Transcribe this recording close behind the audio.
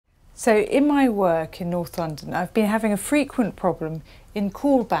So in my work in North London, I've been having a frequent problem in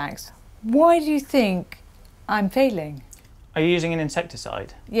callbacks. Why do you think I'm failing? Are you using an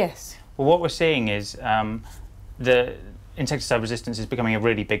insecticide? Yes. Well, what we're seeing is the insecticide resistance is becoming a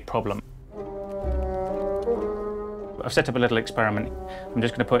really big problem. I've set up a little experiment. I'm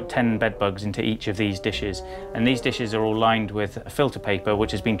just going to put 10 bed bugs into each of these dishes, and these dishes are all lined with a filter paper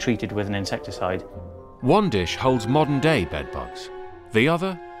which has been treated with an insecticide. One dish holds modern-day bed bugs. The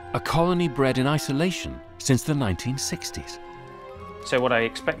other, a colony bred in isolation since the 1960s. So what I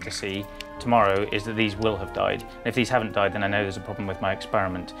expect to see tomorrow is that these will have died. And if these haven't died, then I know there's a problem with my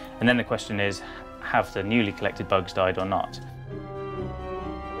experiment. And then the question is, have the newly collected bugs died or not?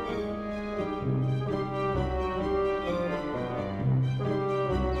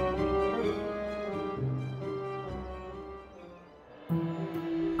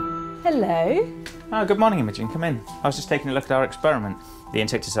 Hello. Oh, good morning, Imogen. Come in. I was just taking a look at our experiment. The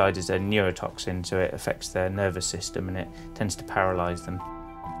insecticide is a neurotoxin, so it affects their nervous system and it tends to paralyse them.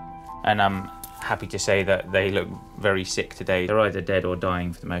 And I'm happy to say that they look very sick today. They're either dead or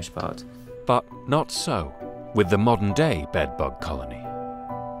dying for the most part. But not so with the modern-day bedbug colony.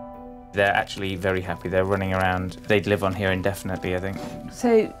 They're actually very happy. They're running around. They'd live on here indefinitely, I think.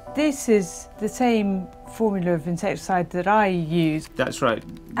 So this is the same formula of insecticide that I use. That's right.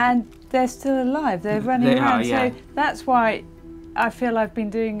 And they're still alive. They're running around. Yeah. So that's why I feel I've been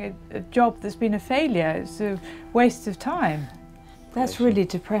doing a job that's been a failure. It's a waste of time. That's really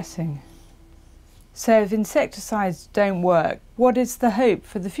depressing. So if insecticides don't work, what is the hope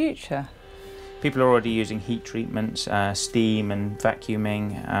for the future? People are already using heat treatments, steam and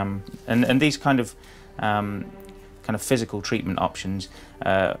vacuuming, and these kind of physical treatment options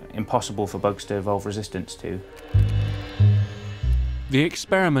impossible for bugs to evolve resistance to. The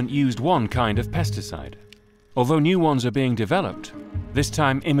experiment used one kind of pesticide. Although new ones are being developed, this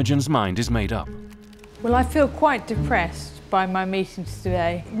time Imogen's mind is made up. Well, I feel quite depressed by my meetings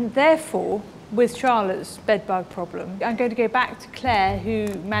today. Therefore, with Charlotte's bedbug problem, I'm going to go back to Claire, who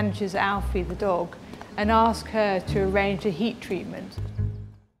manages Alfie the dog, and ask her to arrange a heat treatment.